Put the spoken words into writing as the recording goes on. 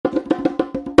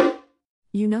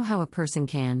You know how a person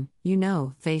can,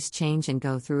 face change and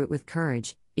go through it with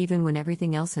courage, even when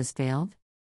everything else has failed?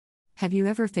 Have you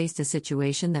ever faced a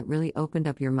situation that really opened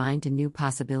up your mind to new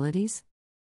possibilities?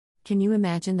 Can you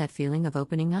imagine that feeling of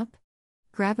opening up?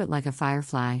 Grab it like a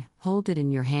firefly, hold it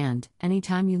in your hand,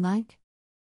 anytime you like.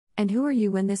 And who are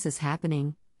you when this is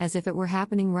happening, as if it were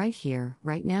happening right here,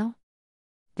 right now?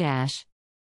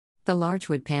 The large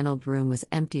wood-paneled room was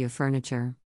empty of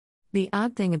furniture. The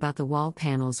odd thing about the wall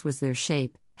panels was their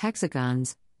shape,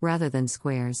 hexagons, rather than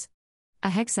squares. A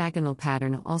hexagonal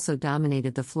pattern also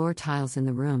dominated the floor tiles in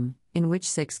the room, in which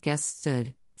 6 guests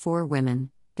stood, 4 women,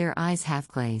 their eyes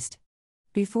half-glazed.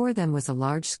 Before them was a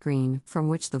large screen, from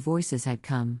which the voices had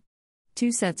come.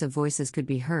 2 sets of voices could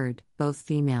be heard, both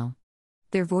female.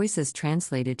 Their voices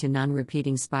translated to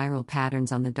non-repeating spiral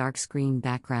patterns on the dark screen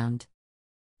background.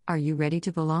 "Are you ready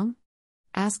to belong?"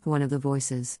 asked one of the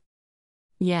voices.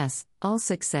 "Yes," all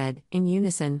 6 said, in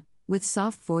unison, with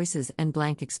soft voices and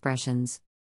blank expressions.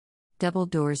 Double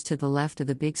doors to the left of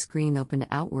the big screen opened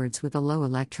outwards with a low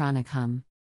electronic hum.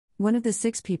 One of the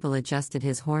 6 people adjusted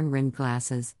his horn-rimmed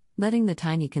glasses, letting the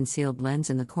tiny concealed lens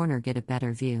in the corner get a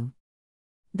better view.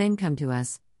 "Then come to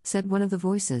us," said one of the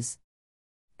voices.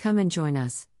 "Come and join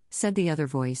us," said the other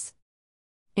voice.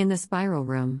 In the spiral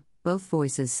room, both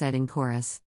voices said in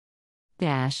chorus.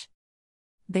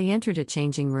 They entered a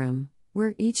changing room,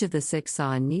 where each of the 6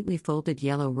 saw a neatly folded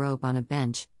yellow robe on a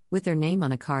bench, with their name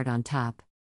on a card on top.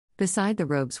 Beside the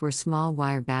robes were small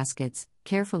wire baskets,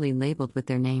 carefully labeled with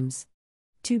their names.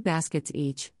 2 baskets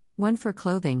each, one for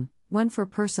clothing, one for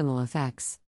personal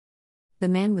effects. The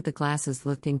man with the glasses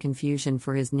looked in confusion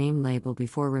for his name label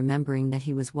before remembering that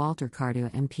he was Walter Cardew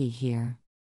MP here.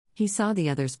 He saw the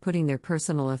others putting their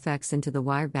personal effects into the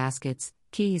wire baskets: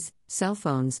 keys, cell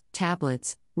phones,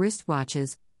 tablets,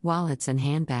 wristwatches, wallets and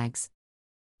handbags.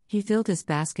 He filled his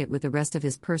basket with the rest of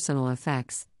his personal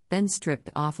effects, then stripped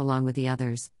off along with the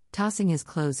others, tossing his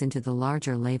clothes into the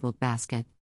larger labeled basket.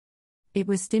 It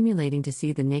was stimulating to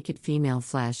see the naked female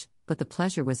flesh, but the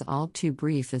pleasure was all too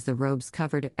brief as the robes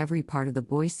covered every part of the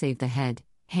boy save the head,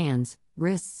 hands,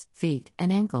 wrists, feet,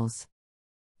 and ankles.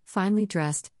 Finally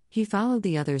dressed, he followed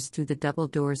the others through the double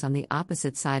doors on the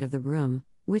opposite side of the room,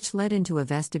 which led into a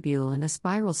vestibule and a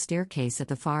spiral staircase at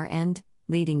the far end,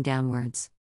 leading downwards.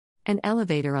 An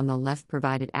elevator on the left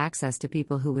provided access to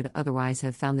people who would otherwise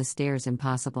have found the stairs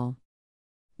impossible.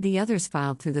 The others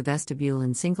filed through the vestibule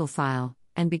in single file,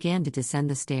 and began to descend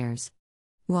the stairs.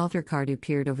 Walter Cardew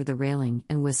peered over the railing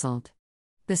and whistled.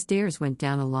 The stairs went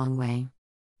down a long way.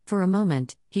 For a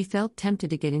moment, he felt tempted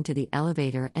to get into the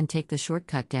elevator and take the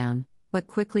shortcut down, but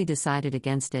quickly decided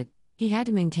against it. He had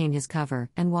to maintain his cover,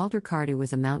 and Walter Cardew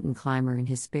was a mountain climber in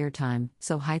his spare time,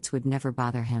 so heights would never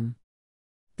bother him.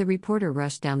 The reporter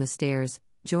rushed down the stairs,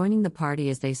 joining the party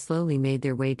as they slowly made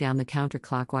their way down the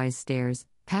counterclockwise stairs,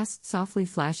 past softly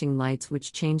flashing lights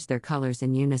which changed their colors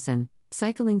in unison,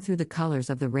 cycling through the colors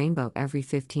of the rainbow every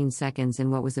 15 seconds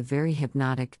in what was a very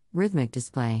hypnotic, rhythmic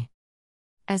display.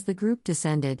 As the group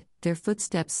descended, their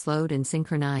footsteps slowed and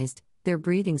synchronized, their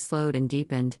breathing slowed and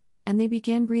deepened, and they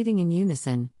began breathing in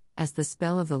unison, as the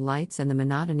spell of the lights and the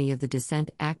monotony of the descent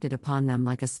acted upon them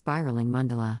like a spiraling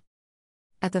mandala.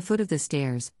 At the foot of the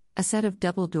stairs, a set of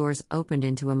double doors opened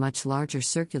into a much larger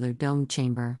circular domed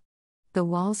chamber. The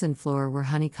walls and floor were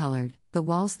honey-colored, the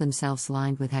walls themselves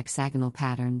lined with hexagonal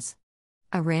patterns.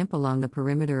 A ramp along the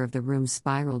perimeter of the room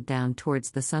spiraled down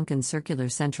towards the sunken circular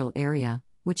central area,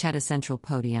 which had a central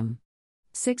podium.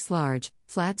 6 large,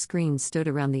 flat screens stood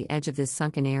around the edge of this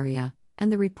sunken area,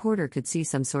 and the reporter could see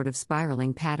some sort of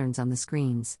spiraling patterns on the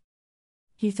screens.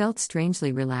 He felt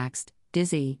strangely relaxed,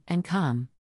 dizzy, and calm.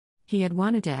 He had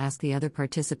wanted to ask the other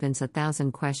participants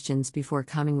 1,000 questions before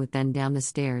coming with them down the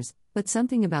stairs, but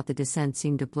something about the descent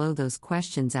seemed to blow those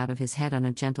questions out of his head on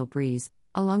a gentle breeze,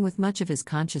 along with much of his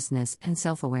consciousness and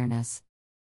self-awareness.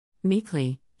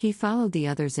 Meekly, he followed the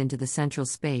others into the central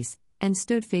space, and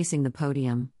stood facing the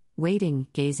podium, waiting,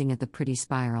 gazing at the pretty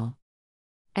spiral.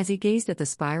 As he gazed at the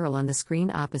spiral on the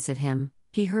screen opposite him,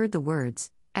 he heard the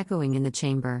words, echoing in the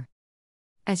chamber.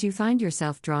 As you find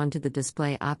yourself drawn to the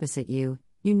display opposite you,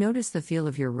 you notice the feel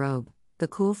of your robe, the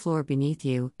cool floor beneath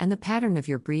you, and the pattern of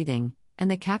your breathing, and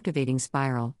the captivating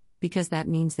spiral, because that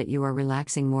means that you are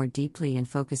relaxing more deeply and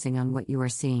focusing on what you are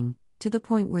seeing, to the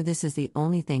point where this is the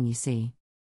only thing you see.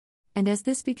 And as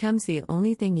this becomes the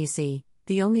only thing you see,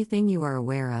 the only thing you are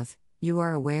aware of, you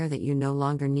are aware that you no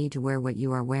longer need to wear what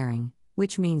you are wearing,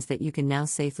 which means that you can now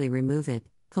safely remove it,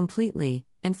 completely,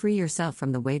 and free yourself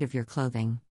from the weight of your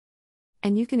clothing.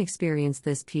 And you can experience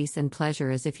this peace and pleasure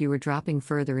as if you were dropping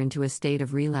further into a state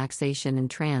of relaxation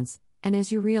and trance, and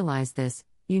as you realize this,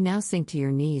 you now sink to your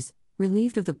knees,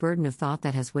 relieved of the burden of thought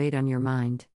that has weighed on your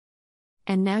mind.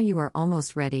 And now you are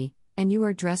almost ready, and you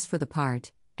are dressed for the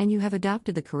part, and you have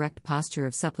adopted the correct posture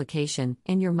of supplication,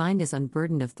 and your mind is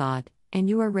unburdened of thought, and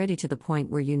you are ready to the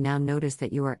point where you now notice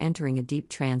that you are entering a deep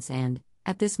trance, and,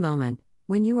 at this moment,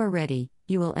 when you are ready,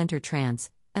 you will enter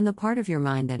trance, and the part of your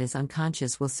mind that is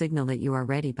unconscious will signal that you are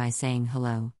ready by saying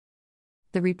hello.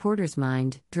 The reporter's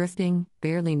mind, drifting,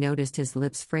 barely noticed his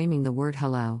lips framing the word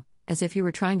hello, as if he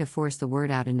were trying to force the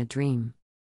word out in a dream.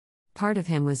 Part of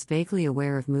him was vaguely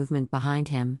aware of movement behind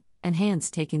him, and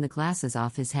hands taking the glasses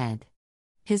off his head.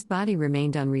 His body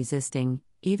remained unresisting,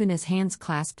 even as hands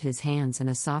clasped his hands, and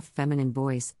a soft feminine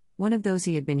voice, one of those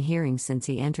he had been hearing since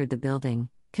he entered the building,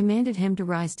 commanded him to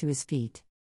rise to his feet.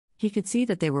 He could see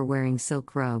that they were wearing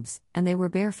silk robes, and they were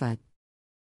barefoot.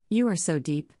 "You are so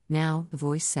deep, now," the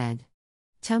voice said.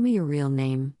 "Tell me your real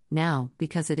name, now,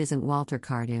 because it isn't Walter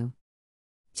Cardew."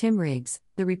 "Tim Riggs,"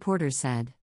 the reporter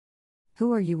said.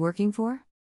 "Who are you working for?"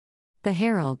 "The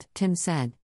Herald," Tim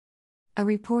said. "A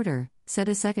reporter," said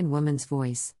a second woman's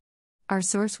voice. "Our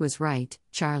source was right,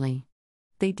 Charlie.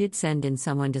 They did send in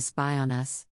someone to spy on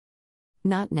us."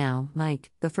 "Not now,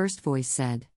 Mike," the first voice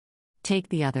said. "Take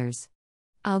the others.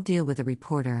 I'll deal with the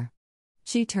reporter."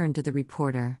 She turned to the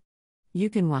reporter. "You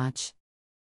can watch."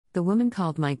 The woman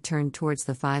called Mike turned towards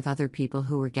the 5 other people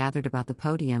who were gathered about the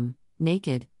podium,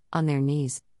 naked, on their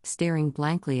knees, staring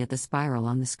blankly at the spiral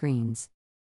on the screens.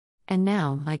 "And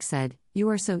now," Mike said, "you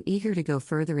are so eager to go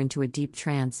further into a deep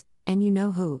trance, and you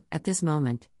know who, at this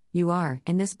moment, you are,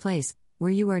 in this place,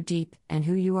 where you are deep, and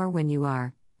who you are when you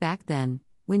are, back then,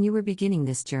 when you were beginning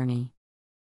this journey."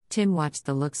 Tim watched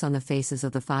the looks on the faces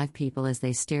of the 5 people as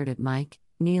they stared at Mike,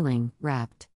 kneeling,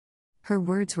 rapt. Her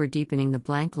words were deepening the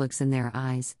blank looks in their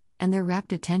eyes, and their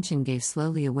rapt attention gave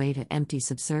slowly way to empty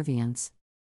subservience.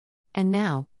 "And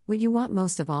now, what you want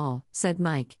most of all," said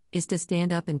Mike, "is to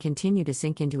stand up and continue to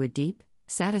sink into a deep,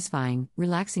 satisfying,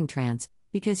 relaxing trance,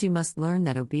 because you must learn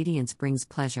that obedience brings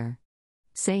pleasure.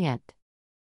 Say it."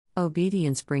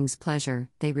 "Obedience brings pleasure,"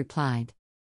 they replied.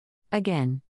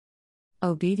 Again.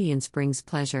 "Obedience brings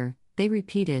pleasure," they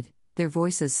repeated, their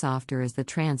voices softer as the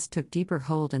trance took deeper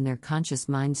hold and their conscious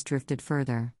minds drifted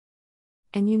further.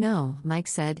 "And you know," Mike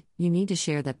said, "you need to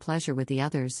share that pleasure with the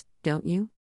others, don't you?"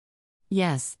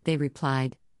 "Yes," they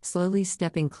replied, slowly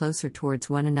stepping closer towards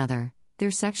one another,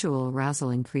 their sexual arousal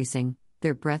increasing,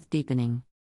 their breath deepening.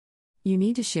 "You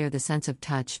need to share the sense of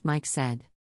touch," Mike said.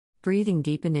 Breathing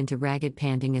deepened into ragged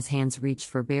panting as hands reached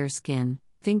for bare skin,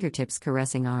 fingertips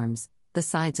caressing arms, the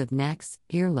sides of necks,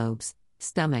 earlobes,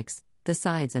 stomachs, the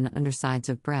sides and undersides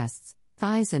of breasts,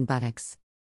 thighs and buttocks.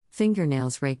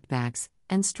 Fingernails raked backs,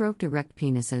 and stroked erect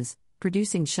penises,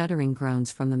 producing shuddering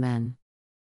groans from the men.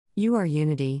 "You are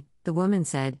unity," the woman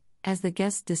said, as the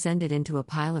guests descended into a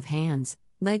pile of hands,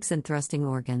 legs and thrusting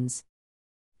organs.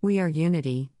 "We are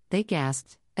unity," they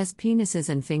gasped, as penises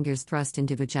and fingers thrust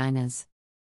into vaginas.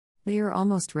 "They are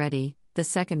almost ready," the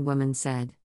second woman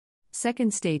said.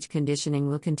 "Second stage conditioning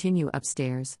will continue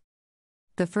upstairs."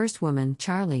 The first woman,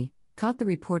 Charlie, caught the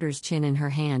reporter's chin in her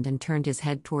hand and turned his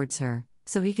head towards her,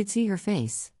 so he could see her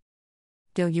face.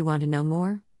 "Do you want to know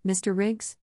more, Mr.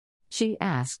 Riggs?" she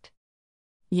asked.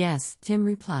 "Yes," Tim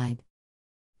replied.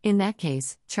 "In that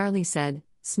case," Charlie said,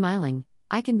 smiling,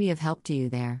 "I can be of help to you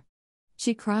there."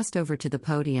 She crossed over to the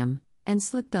podium, and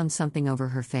slipped on something over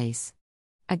her face.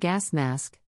 A gas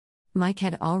mask. Mike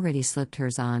had already slipped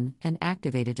hers on, and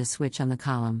activated a switch on the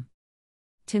column.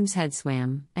 Tim's head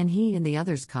swam, and he and the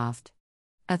others coughed.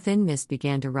 A thin mist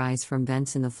began to rise from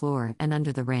vents in the floor and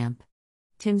under the ramp.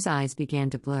 Tim's eyes began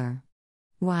to blur.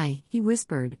 "Why," he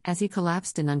whispered, as he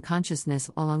collapsed in unconsciousness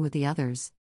along with the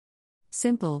others.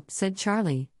 "Simple," said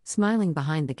Charlie, smiling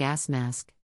behind the gas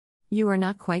mask. "You are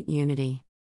not quite unity.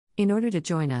 In order to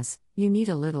join us, you need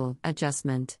a little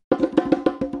adjustment."